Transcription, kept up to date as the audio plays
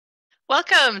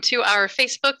Welcome to our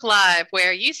Facebook Live,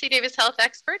 where UC Davis Health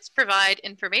experts provide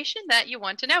information that you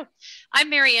want to know. I'm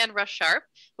Marianne Rush-Sharp.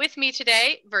 With me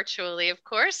today, virtually of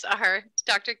course, are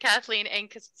Dr. Kathleen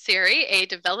Angkustsiri, a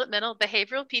developmental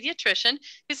behavioral pediatrician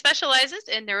who specializes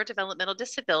in neurodevelopmental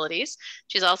disabilities.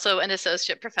 She's also an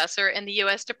associate professor in the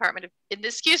the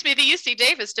UC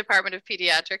Davis Department of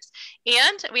Pediatrics.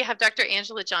 And we have Dr.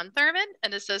 Angela John Thurman,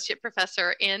 an associate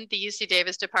professor in the UC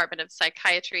Davis Department of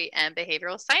Psychiatry and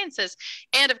Behavioral Sciences.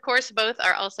 And of course, both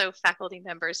are also faculty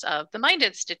members of the Mind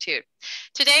Institute.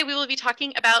 Today, we will be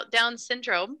talking about Down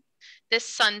syndrome. This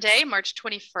Sunday, March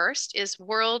 21st, is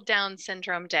World Down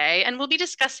Syndrome Day, and we'll be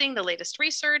discussing the latest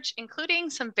research, including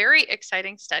some very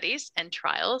exciting studies and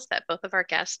trials that both of our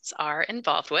guests are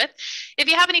involved with. If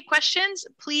you have any questions,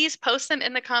 please post them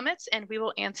in the comments, and we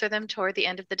will answer them toward the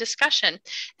end of the discussion.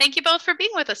 Thank you both for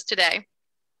being with us today.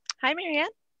 Hi, Marianne.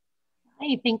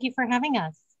 Hi, thank you for having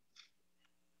us.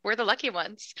 We're the lucky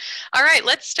ones. All right,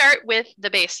 let's start with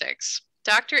the basics.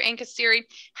 Dr. Angkustsiri,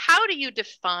 how do you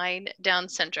define Down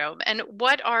syndrome, and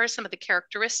what are some of the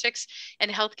characteristics and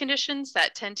health conditions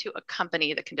that tend to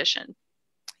accompany the condition?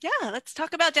 Yeah, let's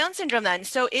talk about Down syndrome then.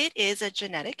 So it is a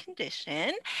genetic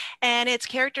condition, and it's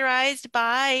characterized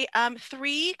by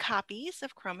 3 copies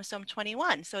of chromosome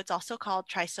 21. So it's also called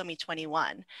trisomy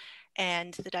 21.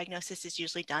 And the diagnosis is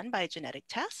usually done by a genetic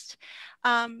test.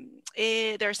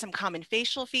 There are some common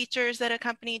facial features that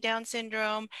accompany Down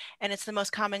syndrome, and it's the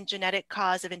most common genetic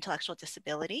cause of intellectual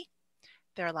disability.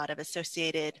 There are a lot of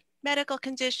associated medical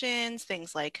conditions,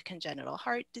 things like congenital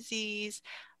heart disease,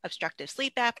 obstructive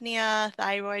sleep apnea,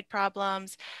 thyroid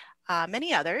problems,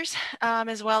 many others,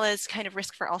 as well as kind of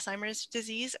risk for Alzheimer's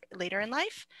disease later in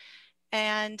life.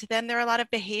 And then there are a lot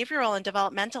of behavioral and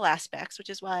developmental aspects, which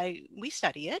is why we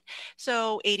study it.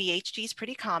 So ADHD is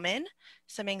pretty common,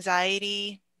 some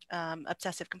anxiety,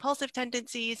 obsessive compulsive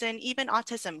tendencies, and even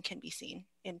autism can be seen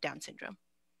in Down syndrome.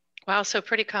 Wow, so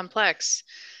pretty complex.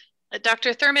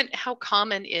 Dr. Thurman, how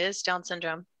common is Down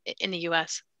syndrome in the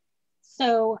US?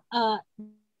 So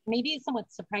maybe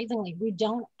somewhat surprisingly, we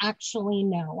don't actually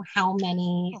know how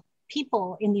many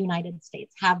people in the United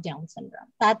States have Down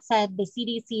syndrome. That said, the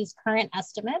CDC's current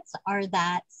estimates are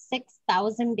that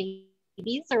 6,000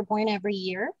 babies are born every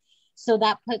year. So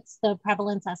that puts the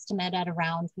prevalence estimate at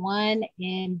around 1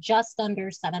 in just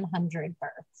under 700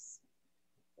 births.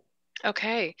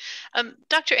 Okay.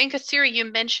 Dr. Angkustsiri, you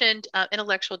mentioned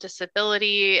intellectual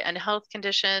disability and health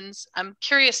conditions. I'm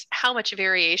curious, how much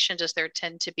variation does there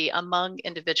tend to be among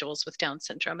individuals with Down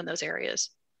syndrome in those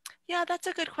areas? Yeah, that's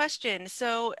a good question.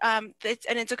 So,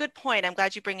 it's a good point. I'm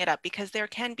glad you bring it up because there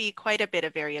can be quite a bit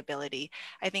of variability.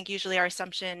 I think usually our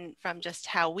assumption from just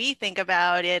how we think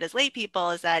about it as lay people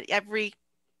is that every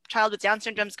child with Down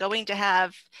syndrome is going to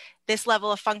have this level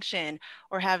of function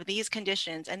or have these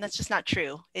conditions, and that's just not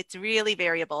true. It's really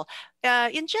variable.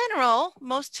 In general,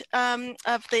 most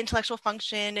of the intellectual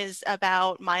function is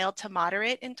about mild to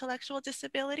moderate intellectual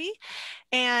disability.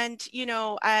 And, you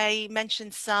know, I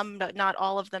mentioned some, but not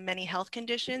all of the many health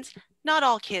conditions. Not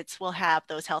all kids will have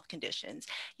those health conditions.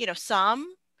 You know,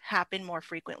 some happen more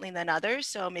frequently than others.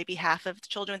 So maybe half of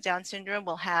children with Down syndrome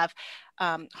will have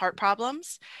heart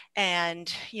problems,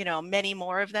 and you know, many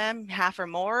more of them, half or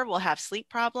more, will have sleep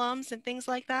problems and things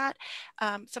like that.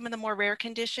 Some of the more rare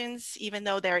conditions, even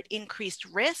though they're at increased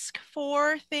risk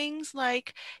for things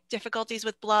like difficulties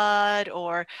with blood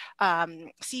or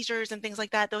seizures and things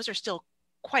like that, those are still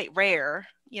quite rare,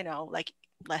 you know, like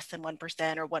less than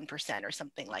 1% or 1% or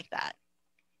something like that.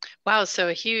 Wow, so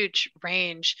a huge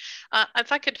range.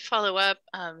 If I could follow up,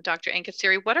 Dr.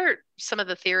 Angkustsiri, what are some of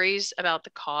the theories about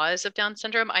the cause of Down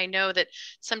syndrome? I know that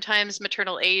sometimes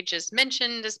maternal age is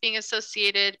mentioned as being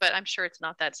associated, but I'm sure it's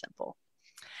not that simple.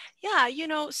 Yeah, you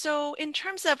know, so in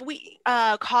terms of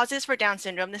causes for Down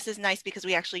syndrome, this is nice because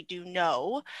we actually do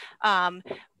know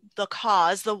the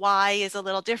cause. The why is a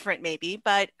little different maybe,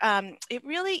 but it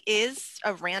really is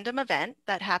a random event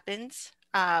that happens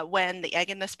when the egg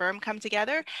and the sperm come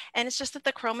together. And it's just that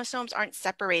the chromosomes aren't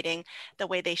separating the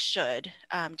way they should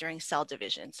during cell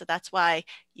division. So that's why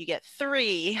you get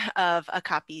 3 of a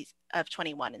copy of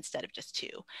 21 instead of just 2.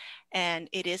 And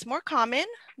it is more common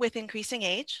with increasing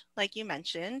age, like you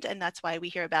mentioned, and that's why we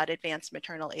hear about advanced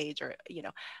maternal age, or, you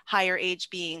know, higher age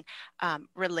being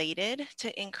related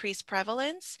to increased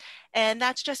prevalence. And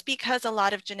that's just because a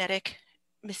lot of genetic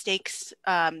mistakes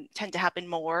tend to happen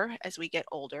more as we get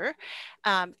older.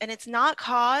 And it's not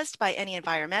caused by any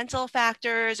environmental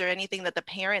factors or anything that the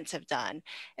parents have done.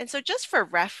 And so just for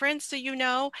reference, so you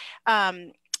know,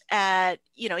 at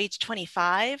age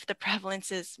 25, the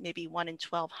prevalence is maybe 1 in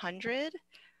 1,200.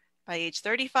 By age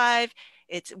 35,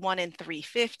 it's 1 in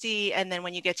 350. And then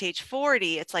when you get to age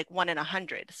 40, it's like 1 in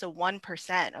 100. So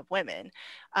 1% of women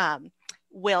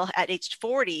will at age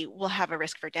 40 will have a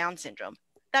risk for Down syndrome.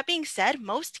 That being said,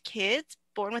 most kids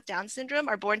born with Down syndrome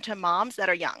are born to moms that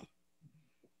are young.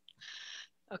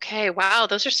 Okay, wow,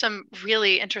 those are some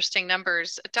really interesting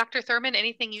numbers. Dr. Thurman,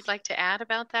 anything you'd like to add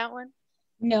about that one?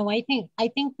 No, I think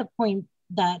the point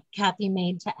that Kathy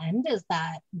made to end is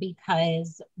that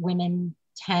because women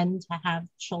tend to have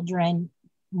children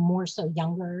more so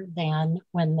younger than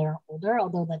when they're older,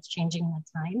 although that's changing with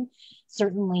time,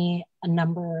 certainly a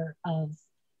number of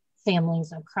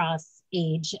families across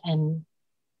age and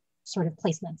sort of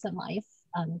placements in life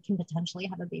can potentially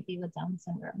have a baby with Down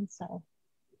syndrome. So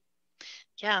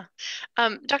Yeah.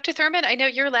 Dr. Thurman, I know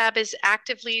your lab is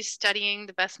actively studying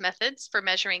the best methods for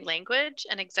measuring language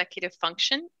and executive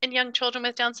function in young children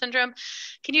with Down syndrome.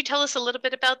 Can you tell us a little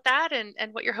bit about that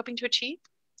and what you're hoping to achieve?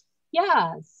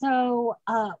 yeah, so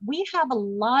we have a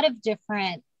lot of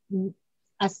different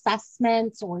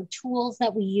assessments or tools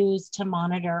that we use to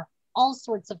monitor all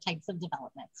sorts of types of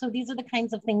development. So these are the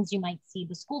kinds of things you might see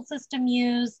the school system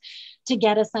use to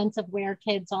get a sense of where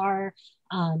kids are.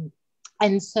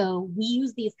 And so we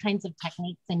use these kinds of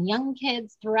techniques in young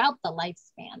kids throughout the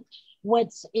lifespan.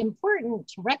 What's important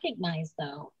to recognize,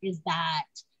 though, is that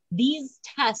these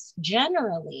tests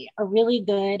generally are really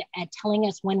good at telling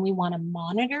us when we want to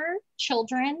monitor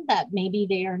children that maybe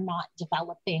they are not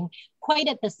developing quite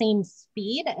at the same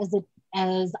speed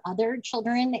as other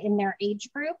children in their age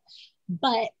group,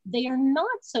 but they are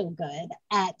not so good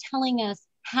at telling us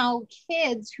how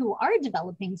kids who are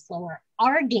developing slower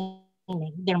are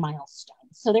gaining their milestones.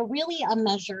 So they're really a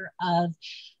measure of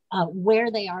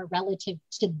where they are relative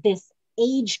to this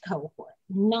age cohort,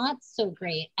 not so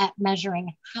great at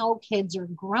measuring how kids are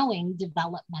growing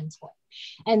developmentally.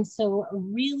 And so a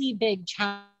really big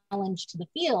challenge to the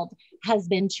field has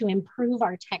been to improve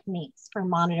our techniques for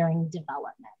monitoring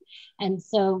development. And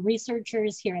so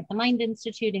researchers here at the Mind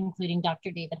Institute, including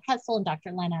Dr. David Hessel and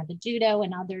Dr. Len Abaduto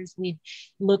and others, we've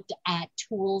looked at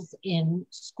tools in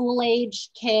school-age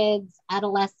kids,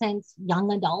 adolescents,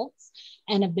 young adults,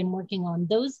 and have been working on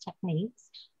those techniques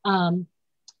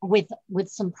with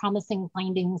some promising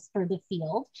findings for the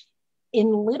field.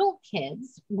 In little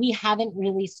kids, we haven't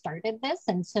really started this,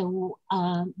 and so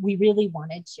we really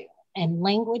wanted to. And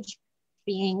language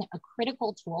being a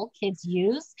critical tool kids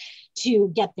use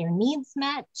to get their needs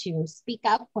met, to speak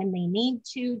up when they need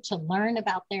to learn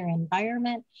about their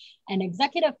environment. And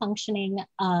executive functioning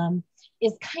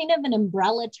is kind of an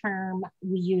umbrella term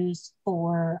we use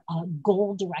for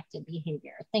goal-directed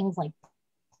behavior, things like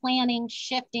planning,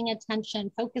 shifting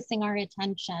attention, focusing our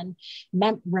attention,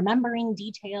 remembering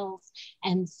details.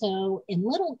 And so in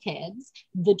little kids,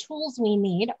 the tools we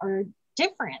need are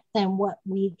different than what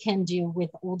we can do with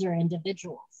older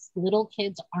individuals. Little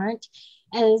kids aren't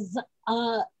as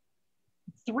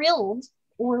thrilled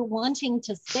or wanting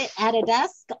to sit at a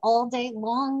desk all day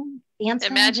long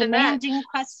answering demanding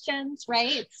questions,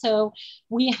 right? So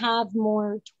we have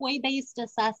more toy-based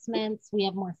assessments, we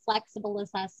have more flexible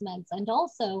assessments, and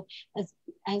also,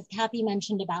 as Kathy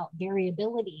mentioned about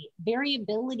variability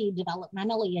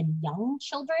developmentally in young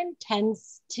children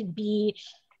tends to be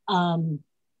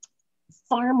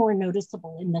far more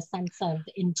noticeable in the sense of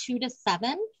in 2 to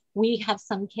 7, we have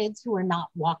some kids who are not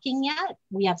walking yet.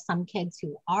 We have some kids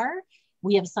who are.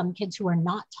 We have some kids who are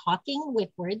not talking with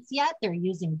words yet. They're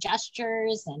using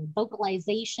gestures and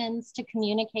vocalizations to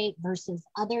communicate versus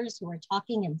others who are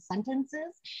talking in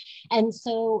sentences. And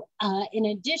so in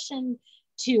addition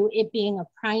to it being a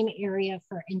prime area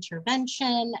for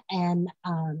intervention and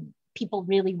people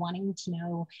really wanting to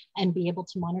know and be able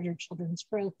to monitor children's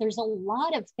growth, there's a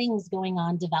lot of things going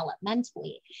on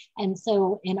developmentally. And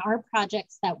so in our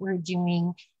projects that we're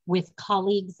doing with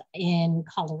colleagues in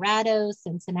Colorado,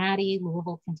 Cincinnati,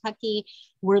 Louisville, Kentucky,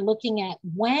 we're looking at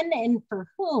when and for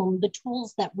whom the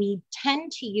tools that we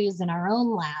tend to use in our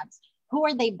own labs, who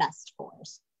are they best for?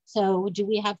 So do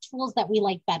we have tools that we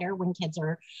like better when kids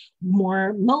are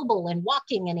more mobile and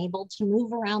walking and able to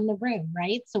move around the room,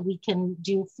 right? So we can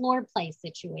do floor play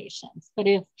situations. But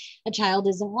if a child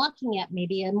isn't walking yet,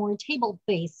 maybe a more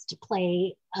table-based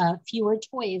play, fewer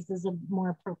toys is a more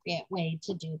appropriate way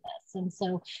to do this. And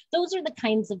so those are the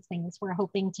kinds of things we're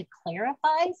hoping to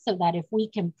clarify so that if we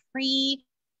can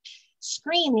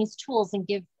screen these tools and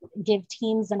give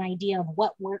teams an idea of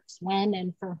what works when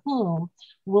and for whom,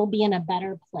 we'll be in a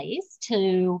better place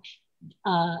to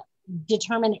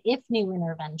determine if new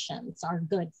interventions are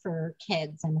good for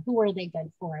kids and who are they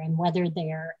good for and whether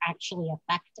they're actually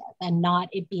effective and not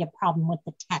it be a problem with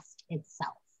the test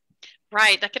itself.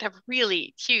 Right, that could have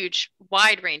really huge,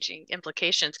 wide-ranging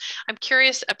implications. I'm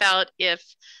curious about if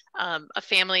a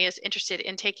family is interested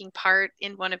in taking part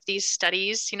in one of these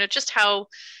studies. Just how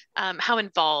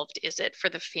involved is it for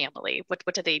the family? What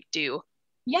do they do?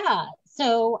 Yeah.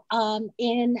 So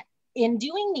in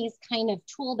doing these kind of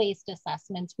tool-based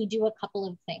assessments, we do a couple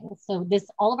of things. So this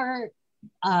all of our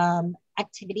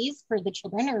activities for the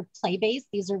children are play-based.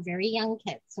 These are very young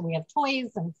kids. So we have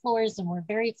toys and floors, and we're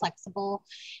very flexible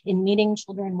in meeting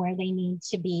children where they need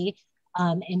to be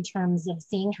in terms of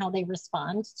seeing how they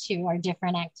respond to our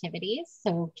different activities.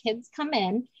 So kids come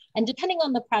in, and depending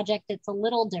on the project, it's a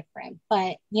little different,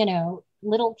 but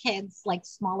little kids like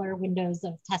smaller windows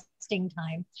of testing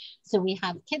time. So we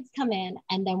have kids come in,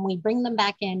 and then we bring them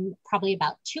back in probably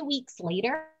about 2 weeks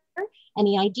later. And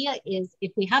the idea is,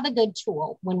 if we have a good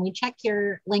tool, when we check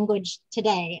your language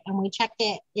today and we check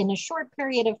it in a short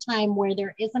period of time where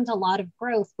there isn't a lot of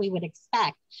growth we would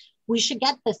expect, we should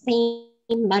get the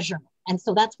same measurement. And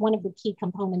so that's one of the key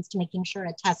components to making sure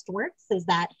a test works, is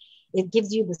that it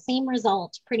gives you the same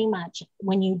result pretty much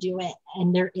when you do it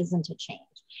and there isn't a change.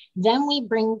 Then we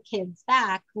bring kids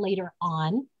back later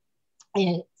on,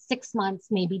 6 months,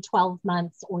 maybe 12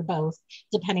 months, or both,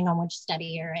 depending on which study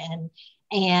you're in.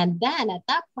 And then at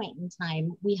that point in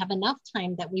time, we have enough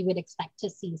time that we would expect to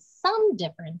see some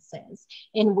differences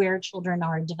in where children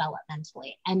are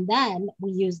developmentally. And then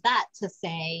we use that to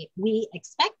say, we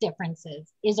expect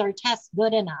differences. Is our test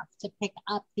good enough to pick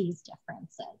up these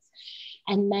differences?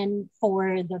 And then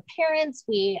for the parents,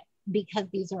 because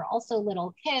these are also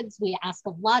little kids, we ask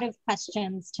a lot of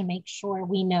questions to make sure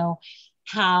we know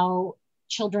how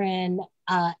children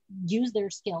use their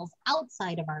skills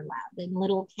outside of our lab. And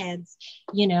little kids,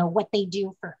 what they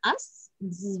do for us.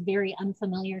 This is a very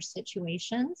unfamiliar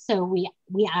situation. So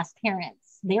we ask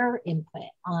parents their input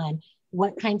on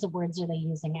what kinds of words are they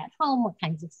using at home, what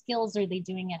kinds of skills are they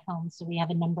doing at home. So we have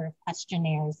a number of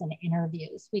questionnaires and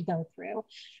interviews we go through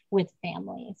with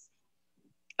families.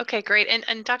 Okay, great.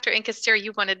 And Dr. Angkustsiri,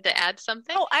 you wanted to add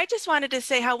something? Oh, I just wanted to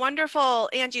say how wonderful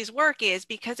Angie's work is,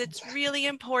 because it's really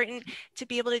important to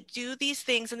be able to do these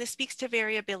things. And this speaks to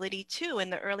variability too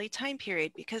in the early time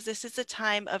period, because this is a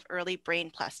time of early brain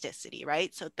plasticity,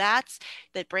 right? So that's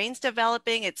the brain's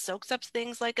developing, it soaks up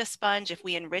things like a sponge. If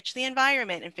we enrich the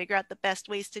environment and figure out the best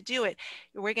ways to do it,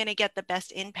 we're going to get the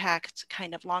best impact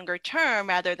kind of longer term,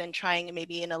 rather than trying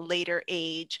maybe in a later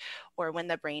age or when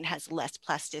the brain has less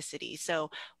plasticity. So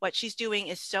what she's doing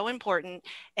is so important,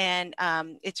 and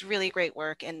it's really great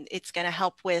work, and it's going to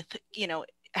help with,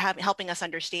 helping us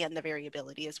understand the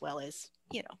variability as well as,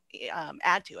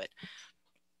 add to it.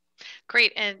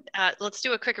 Great. And let's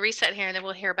do a quick reset here, and then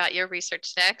we'll hear about your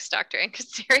research next, Dr.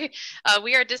 Angkustsiri.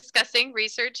 We are discussing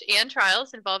research and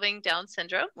trials involving Down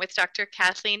syndrome with Dr.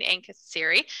 Kathleen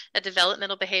Angkustsiri, a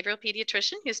developmental behavioral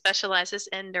pediatrician who specializes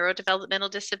in neurodevelopmental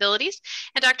disabilities,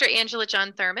 and Dr. Angela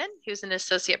John Thurman, who's an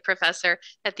associate professor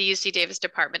at the UC Davis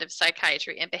Department of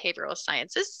Psychiatry and Behavioral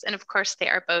Sciences. And of course, they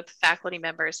are both faculty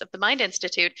members of the Mind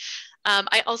Institute.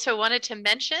 I also wanted to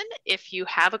mention, if you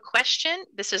have a question,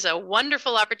 this is a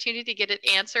wonderful opportunity to get it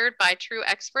answered by true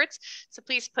experts. So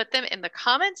please put them in the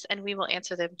comments and we will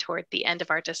answer them toward the end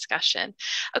of our discussion.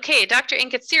 Okay, Dr.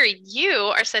 Angkustsiri, you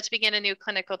are set to begin a new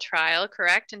clinical trial,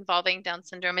 correct, involving Down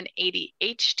syndrome and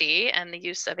ADHD and the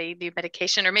use of a new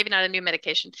medication, or maybe not a new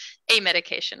medication, a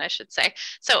medication, I should say.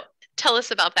 So tell us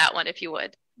about that one, if you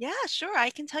would. Yeah, sure.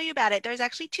 I can tell you about it. There's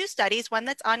actually 2 studies, one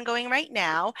that's ongoing right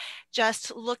now,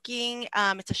 just looking,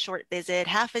 it's a short visit,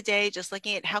 half a day, just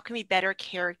looking at how can we better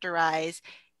characterize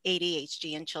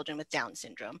ADHD in children with Down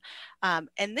syndrome.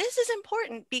 And this is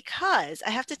important because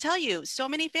I have to tell you, so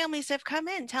many families have come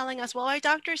in telling us, well, our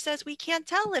doctor says we can't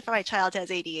tell if my child has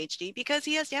ADHD because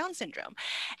he has Down syndrome.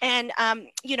 And,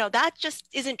 that just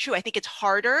isn't true. I think it's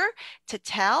harder to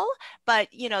tell, but,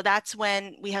 that's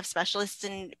when we have specialists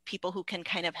and people who can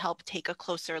kind of help take a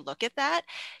closer look at that.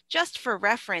 Just for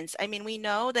reference, I mean, we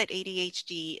know that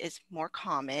ADHD is more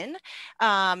common.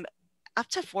 Up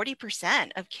to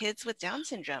 40% of kids with Down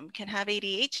syndrome can have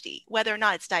ADHD. Whether or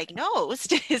not it's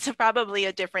diagnosed is probably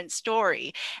a different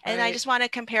story. And right. I just want to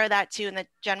compare that to, in the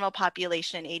general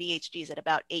population, ADHD is at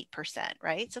about 8%,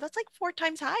 right? So that's like 4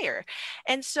 times higher.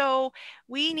 And so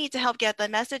we need to help get the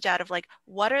message out of, like,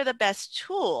 what are the best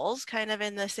tools, kind of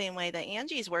in the same way that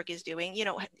Angie's work is doing.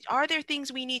 Are there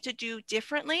things we need to do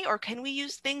differently, or can we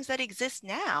use things that exist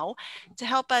now to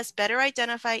help us better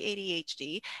identify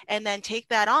ADHD and then take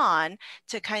that on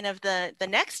to kind of the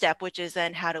next step, which is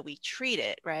then how do we treat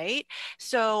it, right?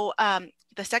 So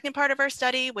the second part of our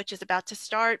study, which is about to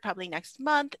start probably next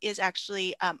month, is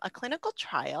actually a clinical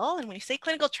trial. And when you say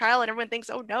clinical trial, and everyone thinks,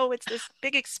 oh no, it's this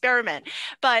big experiment.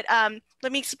 But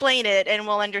let me explain it and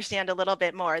we'll understand a little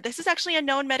bit more. This is actually a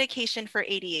known medication for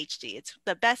ADHD. It's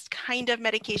the best kind of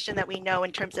medication that we know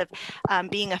in terms of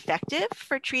being effective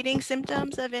for treating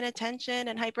symptoms of inattention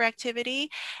and hyperactivity.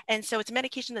 And so it's a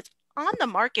medication that's on the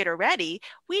market already.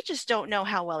 We just don't know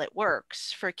how well it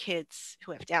works for kids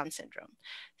who have Down syndrome.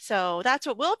 So that's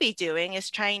what we'll be doing, is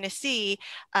trying to see,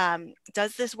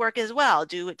 does this work as well?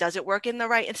 Does it work in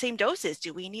the same doses?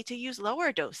 Do we need to use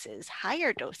lower doses,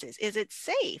 higher doses? Is it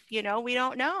safe? You know, we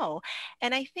don't know.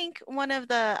 And I think one of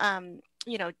the,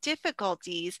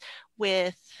 difficulties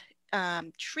with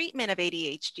treatment of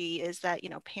ADHD is that,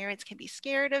 parents can be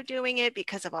scared of doing it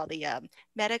because of all the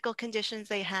medical conditions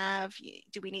they have.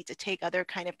 Do we need to take other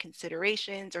kind of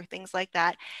considerations or things like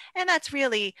that? And that's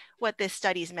really what this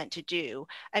study is meant to do.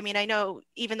 I mean, I know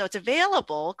even though it's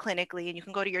available clinically and you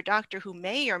can go to your doctor who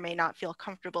may or may not feel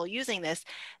comfortable using this,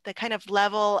 the kind of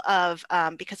level of,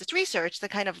 because it's research, the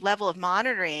kind of level of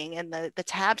monitoring and the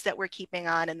tabs that we're keeping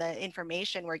on and the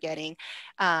information we're getting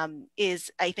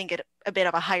is, I think, a bit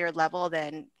of a higher level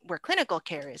than where clinical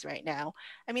care is right now.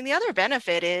 I mean, the other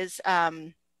benefit is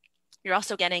you're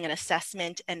also getting an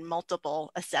assessment and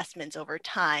multiple assessments over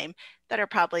time that are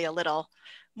probably a little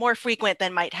more frequent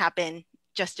than might happen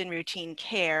just in routine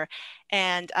care.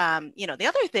 And, the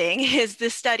other thing is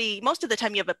this study, most of the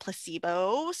time you have a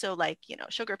placebo, so like,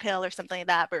 sugar pill or something like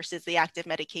that versus the active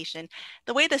medication.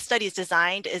 The way the study is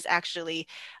designed is actually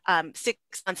 6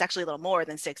 months, actually a little more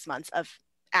than 6 months of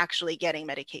actually getting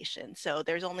medication. So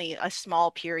there's only a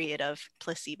small period of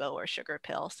placebo or sugar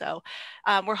pill. So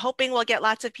we're hoping we'll get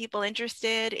lots of people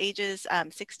interested, ages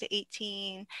 6 to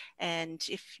 18. And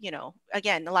if,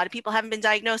 again, a lot of people haven't been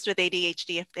diagnosed with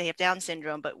ADHD if they have Down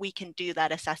syndrome, but we can do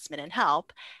that assessment and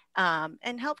help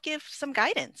give some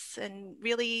guidance and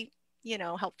really,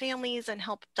 help families and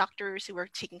help doctors who are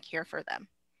taking care for them.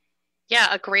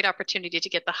 Yeah, a great opportunity to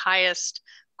get the highest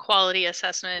quality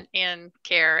assessment and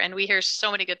care. And we hear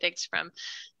so many good things from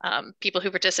people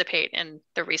who participate in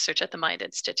the research at the Mind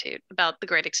Institute about the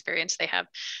great experience they have.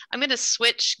 I'm going to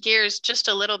switch gears just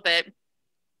a little bit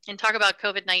and talk about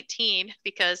COVID-19,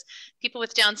 because people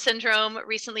with Down syndrome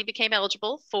recently became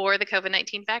eligible for the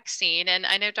COVID-19 vaccine. And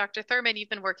I know, Dr. Thurman, you've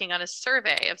been working on a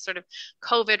survey of sort of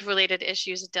COVID-related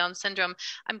issues of Down syndrome.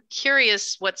 I'm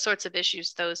curious what sorts of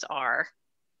issues those are.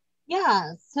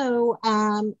 Yeah, so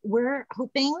we're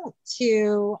hoping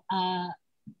to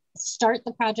start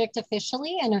the project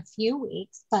officially in a few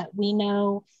weeks, but we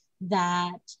know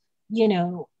that,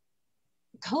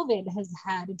 COVID has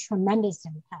had a tremendous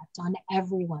impact on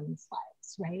everyone's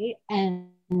lives, right? And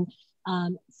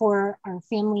for our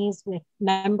families with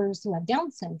members who have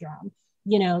Down syndrome,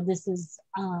 this is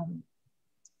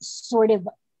sort of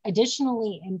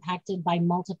additionally impacted by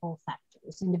multiple factors.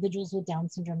 Individuals with Down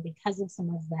syndrome, because of some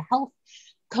of the health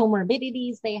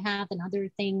comorbidities they have and other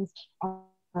things,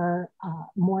 are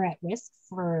more at risk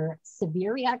for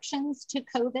severe reactions to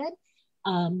COVID.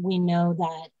 We know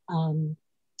that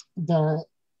the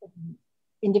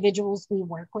individuals we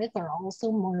work with are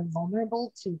also more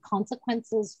vulnerable to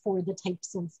consequences for the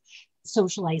types of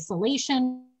social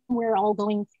isolation we're all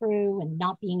going through, and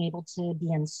not being able to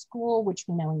be in school, which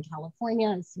we know in California,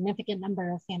 a significant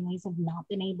number of families have not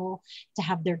been able to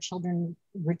have their children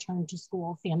return to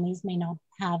school. Families may not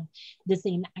have the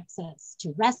same access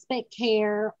to respite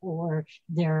care or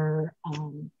their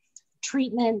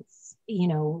treatments,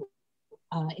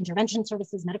 intervention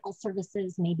services, medical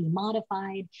services may be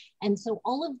modified. And so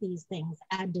all of these things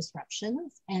add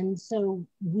disruptions. And so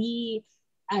we,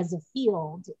 as a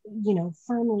field,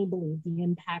 firmly believe the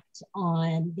impact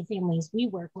on the families we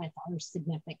work with are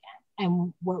significant.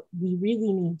 And what we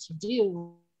really need to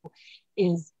do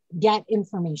is get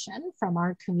information from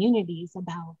our communities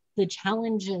about the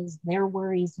challenges, their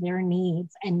worries, their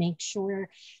needs, and make sure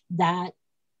that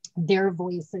their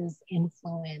voices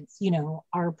influence,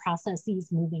 our processes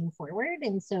moving forward.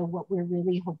 And so what we're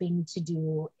really hoping to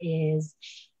do is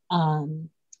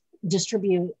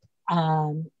distribute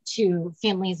to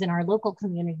families in our local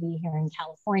community here in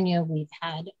California. We've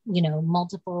had,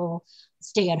 multiple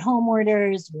stay-at-home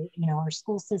orders, our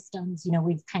school systems,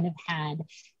 we've kind of had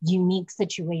unique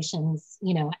situations,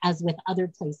 as with other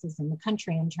places in the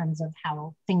country in terms of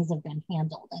how things have been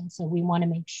handled. And so we want to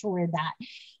make sure that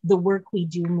the work we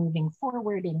do moving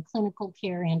forward in clinical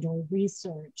care and or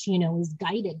research, is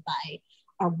guided by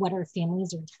what our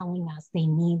families are telling us their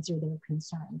needs or their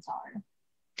concerns are.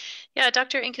 Yeah,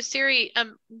 Dr. Angkustsiri,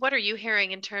 what are you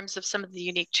hearing in terms of some of the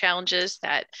unique challenges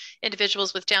that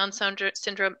individuals with Down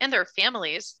syndrome and their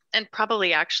families, and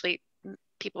probably actually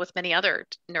people with many other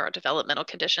neurodevelopmental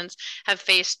conditions, have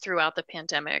faced throughout the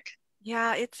pandemic?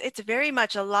 Yeah, it's very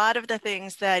much a lot of the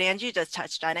things that Angie just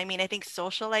touched on. I mean, I think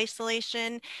social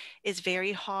isolation is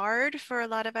very hard for a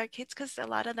lot of our kids because a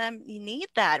lot of them you need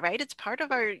that, right? It's part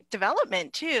of our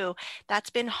development too.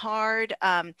 That's been hard.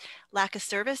 Lack of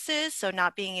services, so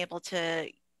not being able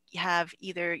to have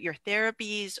either your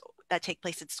therapies that take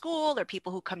place at school or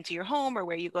people who come to your home or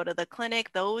where you go to the clinic,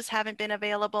 those haven't been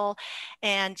available.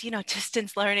 And,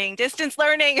 distance learning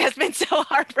has been so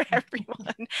hard for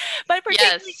everyone, but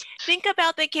particularly Yes. think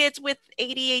about the kids with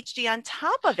ADHD on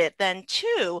top of it then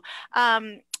too.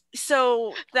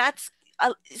 So that's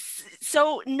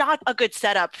so not a good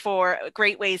setup for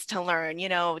great ways to learn,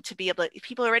 to be able to,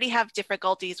 people already have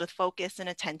difficulties with focus and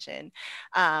attention.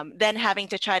 Then having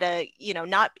to try to,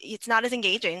 it's not as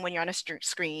engaging when you're on a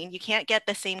screen. You can't get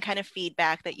the same kind of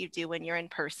feedback that you do when you're in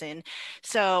person.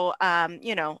 So,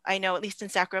 I know at least in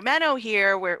Sacramento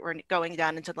here, we're going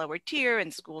down into lower tier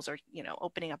and schools are,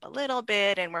 opening up a little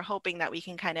bit. And we're hoping that we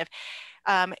can kind of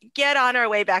get on our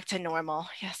way back to normal.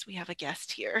 Yes, we have a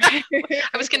guest here.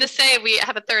 I was going to say we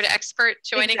have a third expert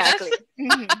joining us.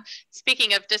 Mm-hmm.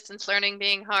 Speaking of distance learning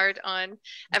being hard on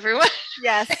everyone.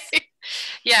 Yes.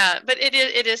 Yeah, but it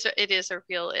is a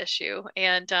real issue.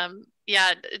 And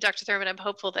yeah, Dr. Thurman, I'm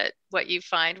hopeful that what you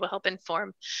find will help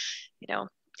inform,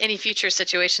 any future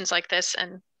situations like this,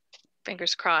 and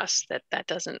fingers crossed that that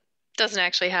doesn't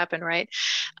actually happen, right?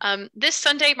 This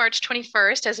Sunday, March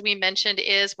 21st, as we mentioned,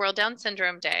 is World Down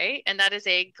Syndrome Day, and that is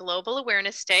a global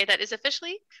awareness day that is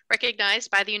officially recognized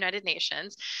by the United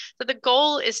Nations. So the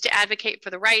goal is to advocate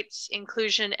for the rights,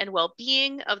 inclusion, and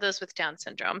well-being of those with Down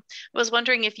syndrome. I was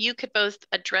wondering if you could both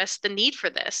address the need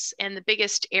for this and the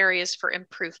biggest areas for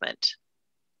improvement.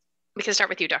 We can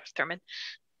start with you, Dr. Thurman.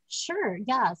 Sure.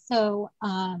 Yeah. So,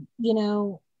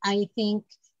 I think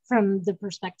from the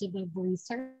perspective of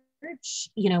research,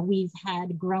 we've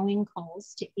had growing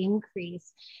calls to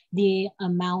increase the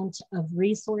amount of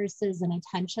resources and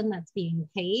attention that's being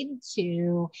paid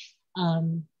to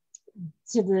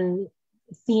the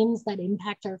themes that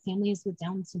impact our families with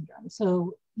Down syndrome.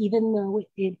 So even though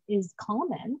it is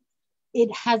common,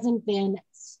 it hasn't been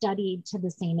studied to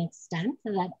the same extent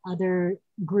that other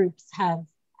groups have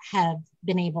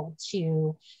been able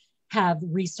to have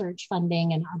research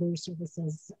funding and other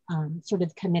services sort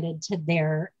of committed to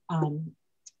their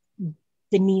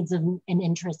the needs and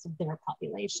interests of their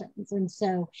populations. And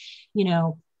so,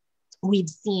 we've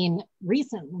seen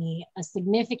recently a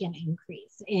significant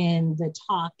increase in the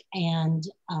talk and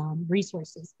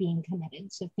resources being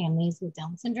committed to families with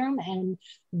Down syndrome. And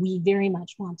we very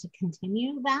much want to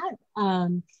continue that.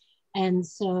 And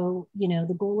so,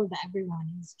 the goal of everyone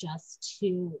is just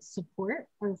to support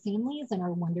our families and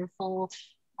our wonderful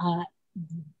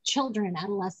children,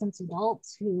 adolescents,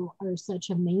 adults who are such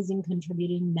amazing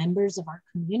contributing members of our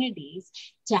communities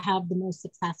to have the most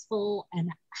successful and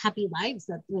happy lives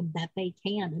that they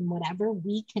can. And whatever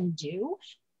we can do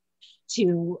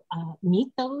to meet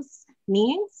those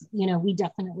needs, we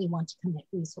definitely want to commit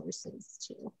resources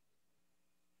to.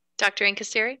 Dr.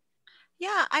 Angkustsiri?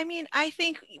 Yeah, I mean, I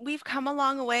think we've come a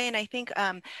long way, and I think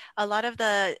a lot of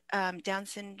the Down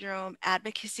syndrome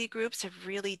advocacy groups have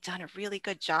really done a really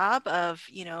good job of,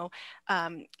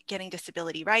 getting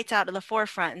disability rights out of the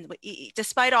forefront. And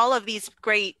despite all of these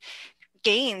great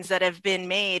gains that have been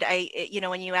made,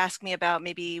 when you ask me about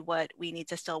maybe what we need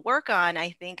to still work on,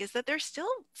 I think is that there's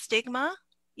still stigma,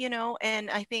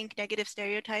 and I think negative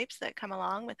stereotypes that come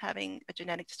along with having a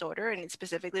genetic disorder, and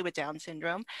specifically with Down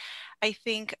syndrome. I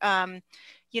think,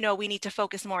 we need to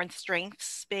focus more on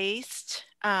strengths-based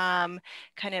kind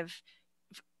of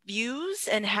views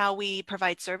and how we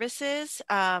provide services.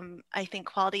 I think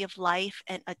quality of life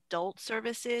and adult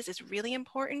services is really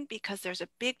important because there's a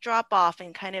big drop off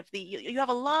in kind of you have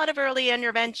a lot of early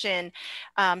intervention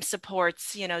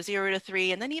supports, 0 to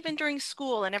 3, and then even during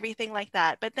school and everything like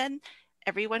that. But then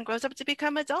everyone grows up to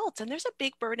become adults and there's a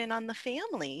big burden on the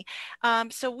family.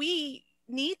 So we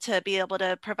need to be able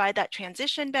to provide that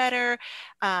transition better,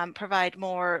 provide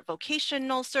more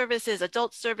vocational services,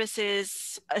 adult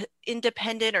services,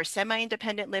 independent or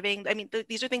semi-independent living. I mean,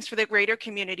 these are things for the greater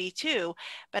community too,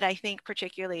 but I think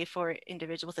particularly for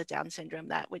individuals with Down syndrome,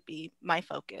 that would be my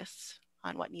focus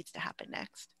on what needs to happen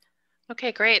next.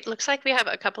 Okay, great. Looks like we have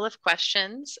a couple of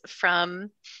questions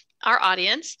from our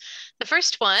audience. The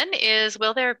first one is,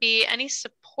 will there be any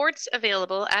support supports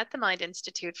available at the Mind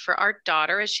Institute for our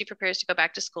daughter as she prepares to go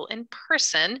back to school in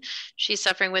person. She's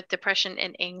suffering with depression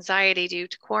and anxiety due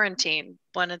to quarantine.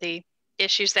 One of the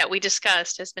issues that we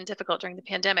discussed has been difficult during the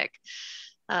pandemic.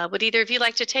 Would either of you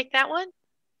like to take that one?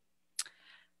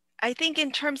 I think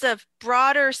in terms of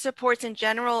broader supports in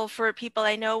general for people,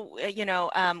 I know,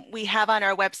 we have on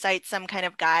our website some kind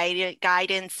of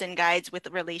guidance and guides with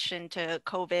relation to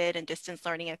COVID and distance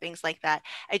learning and things like that.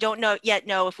 I don't know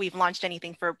if we've launched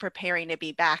anything for preparing to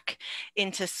be back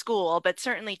into school, but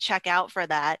certainly check out for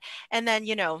that. And then,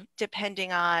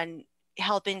 depending on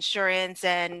health insurance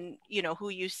and who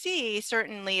you see,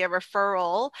 certainly a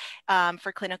referral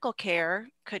for clinical care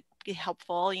could be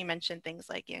helpful. You mentioned things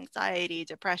like anxiety,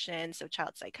 depression, so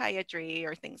child psychiatry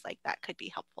or things like that could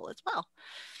be helpful as well.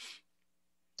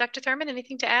 Dr. Thurman,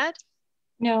 anything to add?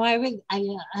 No, I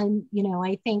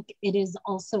think it is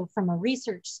also from a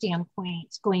research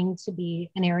standpoint going to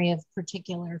be an area of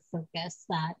particular focus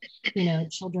that,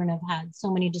 children have had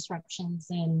so many disruptions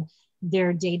in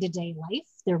their day-to-day life,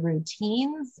 their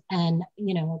routines, and,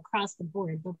 across the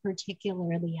board, but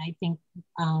particularly, I think,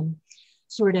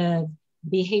 sort of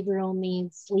behavioral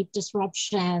needs, sleep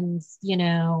disruptions,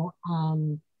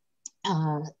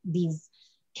 these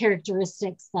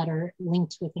characteristics that are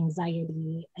linked with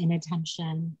anxiety,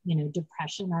 inattention,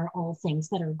 depression are all things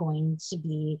that are going to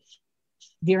be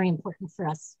very important for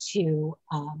us to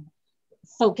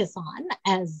focus on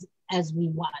as we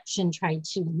watch and try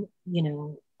to,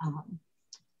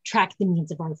 track the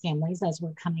needs of our families as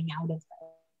we're coming out of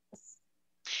this.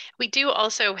 We do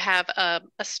also have a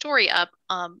story up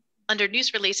under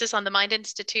news releases on the Mind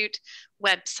Institute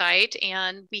website,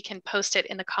 and we can post it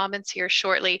in the comments here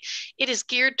shortly. It is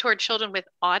geared toward children with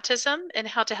autism and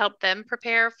how to help them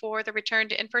prepare for the return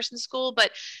to in-person school,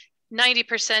 but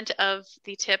 90% of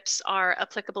the tips are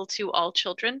applicable to all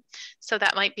children. So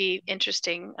that might be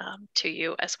interesting to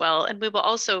you as well. And we will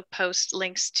also post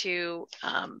links to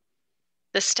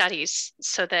the studies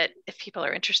so that if people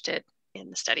are interested in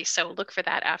the study. So look for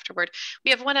that afterward.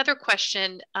 We have one other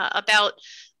question about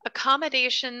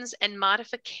accommodations and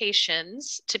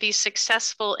modifications to be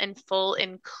successful in full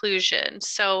inclusion.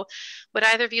 So would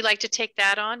either of you like to take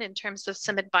that on in terms of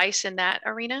some advice in that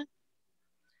arena?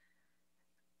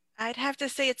 I'd have to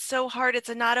say it's so hard.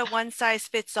 It's not a one size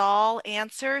fits all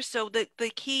answer. So the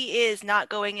key is not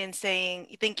going and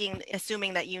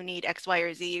assuming that you need X, Y,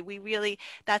 or Z.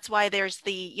 That's why there's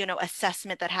the,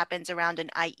 assessment that happens around an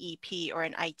IEP or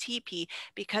an ITP,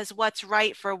 because what's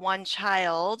right for one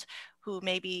child who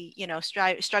may be,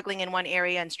 struggling in one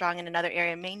area and strong in another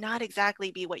area may not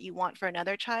exactly be what you want for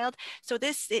another child. So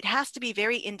it has to be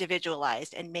very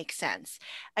individualized and make sense.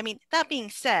 I mean, that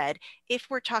being said, if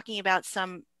we're talking about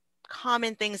some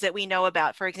common things that we know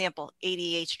about, for example,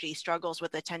 ADHD, struggles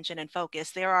with attention and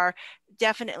focus, there are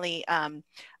definitely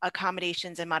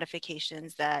accommodations and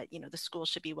modifications that, the school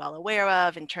should be well aware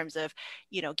of in terms of,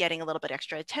 getting a little bit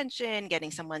extra attention,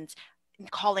 getting someone's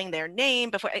calling their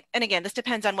name before, and again, this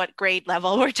depends on what grade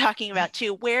level we're talking about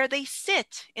too, where they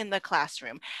sit in the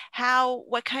classroom,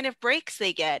 what kind of breaks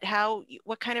they get,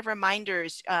 what kind of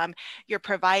reminders you're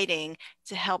providing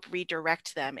to help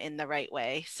redirect them in the right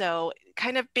way. So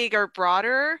kind of bigger,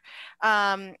 broader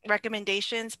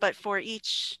recommendations, but for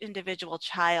each individual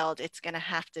child, it's going to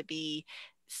have to be,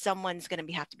 someone's going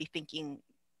to have to be thinking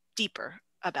deeper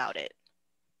about it.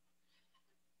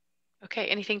 Okay,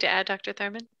 anything to add, Dr.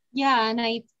 Thurman? Yeah, and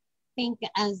I think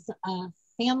as a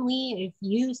family, if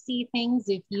you see things,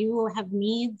 if you have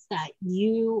needs that I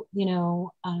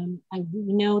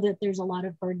know that there's a lot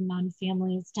of burden on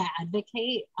families to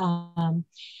advocate,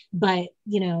 but,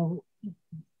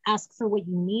 ask for what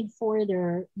you need for.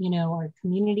 There, are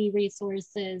community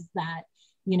resources that,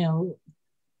 you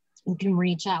can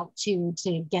reach out to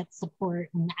get support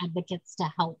and advocates to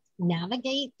help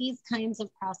navigate these kinds of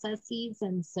processes.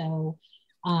 And so,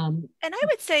 and I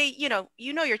would say,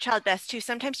 your child best too.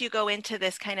 Sometimes you go into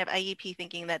this kind of IEP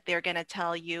thinking that they're going to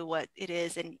tell you what it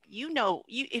is. And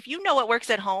if you know what works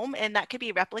at home and that could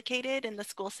be replicated in the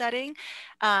school setting,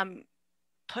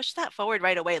 push that forward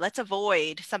right away. Let's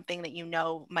avoid something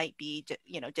that might be,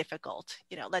 difficult.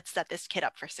 Let's set this kid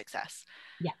up for success.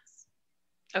 Yes.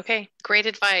 Okay, great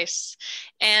advice.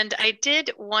 And I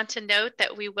did want to note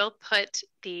that we will put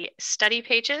the study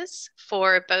pages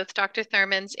for both Dr.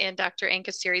 Thurman's and Dr.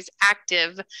 Angkustsiri's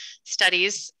active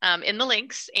studies in the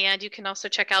links. And you can also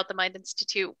check out the Mind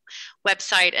Institute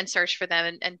website and search for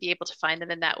them and be able to find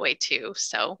them in that way too.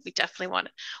 So we definitely want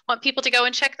people to go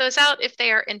and check those out if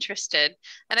they are interested.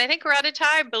 And I think we're out of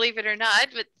time, believe it or not,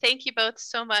 but thank you both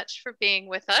so much for being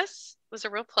with us. was a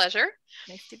real pleasure.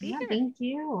 Nice to be Yeah, here. thank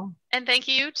you. And thank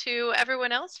you to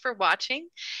everyone else for watching.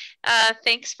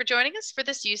 Thanks for joining us for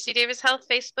this UC Davis Health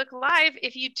Facebook Live.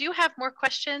 If you do have more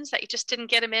questions that you just didn't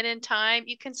get them in time,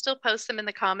 you can still post them in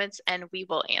the comments and we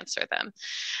will answer them.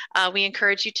 We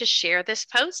encourage you to share this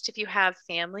post if you have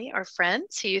family or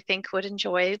friends who you think would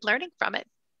enjoy learning from it.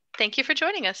 Thank you for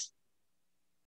joining us.